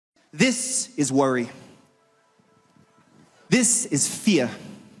This is worry. This is fear.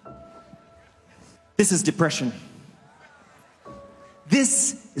 This is depression.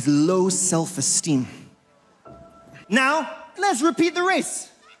 This is low self-esteem. Now, let's repeat the race.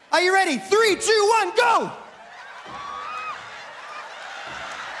 Are you ready? 3, 2, 1, go!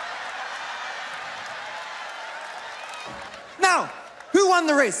 Now, who won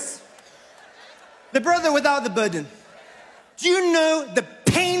the race? The brother without the burden. Do you know the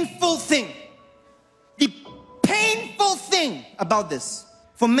painful thing? The painful thing about this.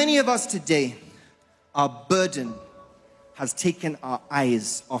 For many of us today, our burden has taken our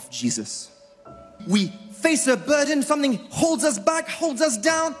eyes off Jesus. We face a burden, something holds us back, holds us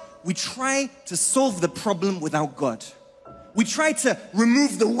down. We try to solve the problem without God. We try to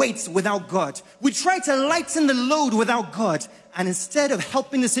remove the weights without God. We try to lighten the load without God. And instead of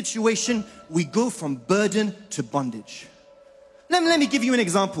helping the situation, we go from burden to bondage. Let me give you an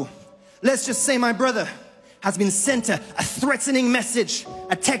example. Let's just say my brother has been sent a threatening message,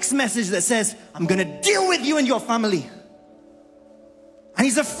 a text message that says, I'm gonna deal with you and your family. And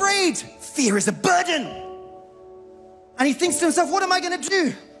he's afraid. Fear is a burden. And he thinks to himself, what am I gonna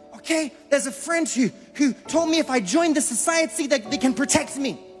do? Okay, there's a friend who told me if I join the society that they can protect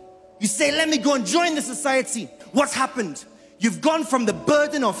me. You say, let me go and join the society. What's happened? You've gone from the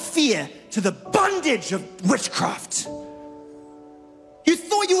burden of fear to the bondage of witchcraft. You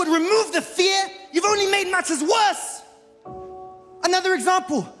thought you would remove the fear. You've only made matters worse. Another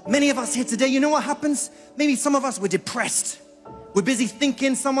example. Many of us here today, you know what happens? Maybe some of us were depressed. We're busy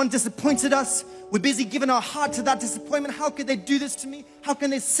thinking someone disappointed us. We're busy giving our heart to that disappointment. How could they do this to me? How can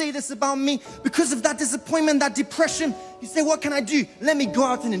they say this about me? Because of that disappointment, that depression, you say, what can I do? Let me go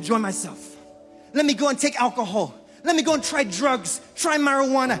out and enjoy myself. Let me go and take alcohol. Let me go and try drugs, try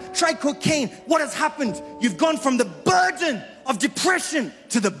marijuana, try cocaine. What has happened? You've gone from the burden of depression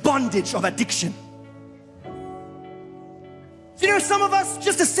to the bondage of addiction. You know, some of us,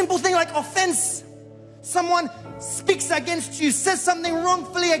 just a simple thing like offense. Someone speaks against you, says something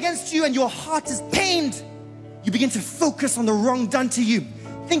wrongfully against you, and your heart is pained. You begin to focus on the wrong done to you.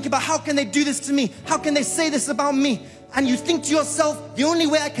 Think about, how can they do this to me? How can they say this about me? And you think to yourself, the only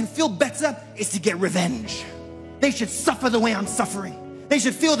way I can feel better is to get revenge. They should suffer the way I'm suffering. They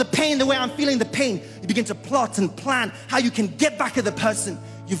should feel the pain the way I'm feeling the pain. You begin to plot and plan how you can get back at the person.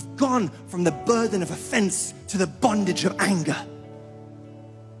 You've gone from the burden of offense to the bondage of anger.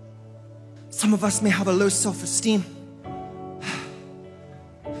 Some of us may have a low self-esteem.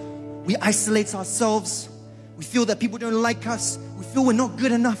 We isolate ourselves. We feel that people don't like us. We feel we're not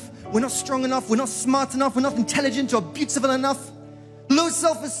good enough. We're not strong enough. We're not smart enough. We're not intelligent or beautiful enough. Low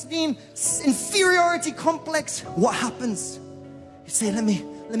self-esteem, inferiority complex. What happens? You say, let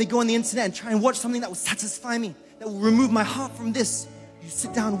me go on the internet and try and watch something that will satisfy me, that will remove my heart from this. You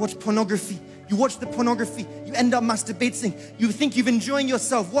sit down and watch pornography. You watch the pornography. You end up masturbating. You think you're enjoying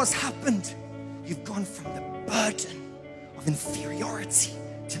yourself. What's happened? You've gone from the burden of inferiority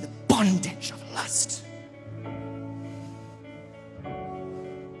to the bondage of lust.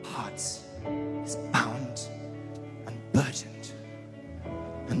 Heart is bound and burdened.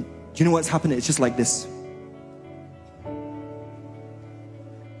 And do you know what's happened? It's just like this.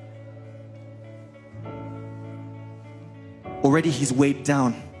 Already he's weighed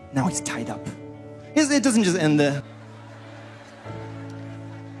down. Now he's tied up. It doesn't just end there.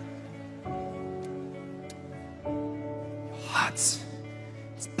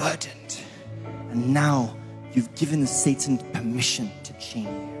 It's burdened, and now you've given Satan permission to chain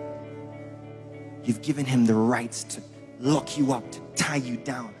you. You've given him the right to lock you up, to tie you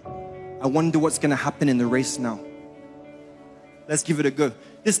down. I wonder what's going to happen in the race now. Let's give it a go.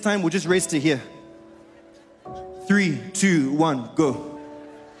 This time we'll just race to here. 3, 2, 1, go.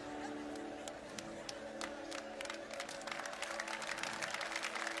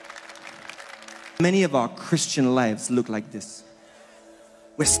 Many of our Christian lives look like this.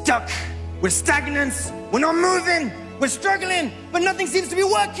 We're stuck, we're stagnant, we're not moving, we're struggling, but nothing seems to be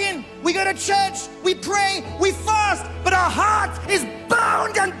working. We go to church, we pray, we fast, but our heart is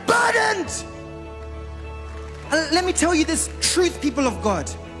bound and burdened. And let me tell you this truth, people of God.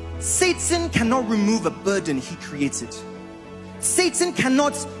 Satan cannot remove a burden he created. Satan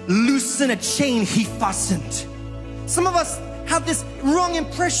cannot loosen a chain he fastened. Some of us have this wrong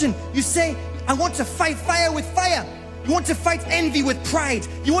impression. You say, I want to fight fire with fire. You want to fight envy with pride.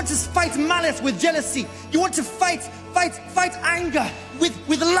 You want to fight malice with jealousy. You want to fight anger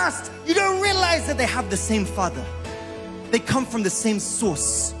with lust. You don't realize that they have the same father. They come from the same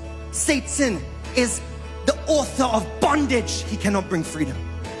source. Satan is the author of bondage. He cannot bring freedom.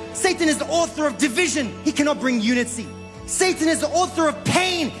 Satan is the author of division. He cannot bring unity. Satan is the author of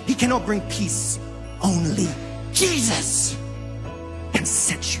pain. He cannot bring peace. Only Jesus can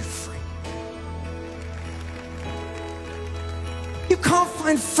set you free. You can't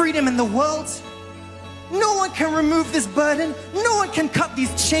find freedom in the world. No one can remove this burden. No one can cut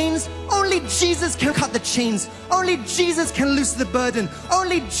these chains. Only Jesus can cut the chains. Only Jesus can loose the burden.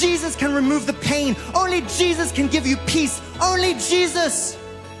 Only Jesus can remove the pain. Only Jesus can give you peace. Only Jesus.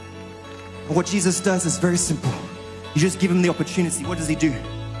 And what Jesus does is very simple. You just give him the opportunity. What does he do?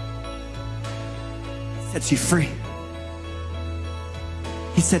 He sets you free.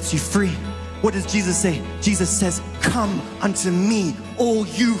 He sets you free. What does Jesus say? Jesus says, come unto me, all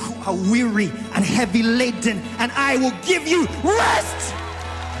you who are weary and heavy laden, and I will give you rest.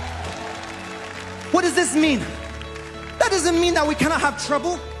 What does this mean? That doesn't mean that we cannot have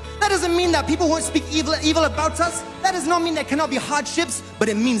trouble. That doesn't mean that people won't speak evil about us. That does not mean there cannot be hardships, but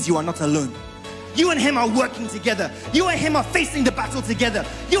it means you are not alone. You and him are working together. You and him are facing the battle together.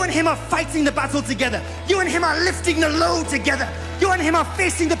 You and him are fighting the battle together. You and him are lifting the load together. You and him are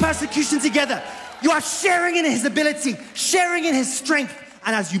facing the persecution together. You are sharing in his ability, sharing in his strength.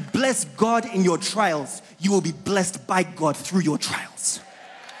 And as you bless God in your trials, you will be blessed by God through your trials.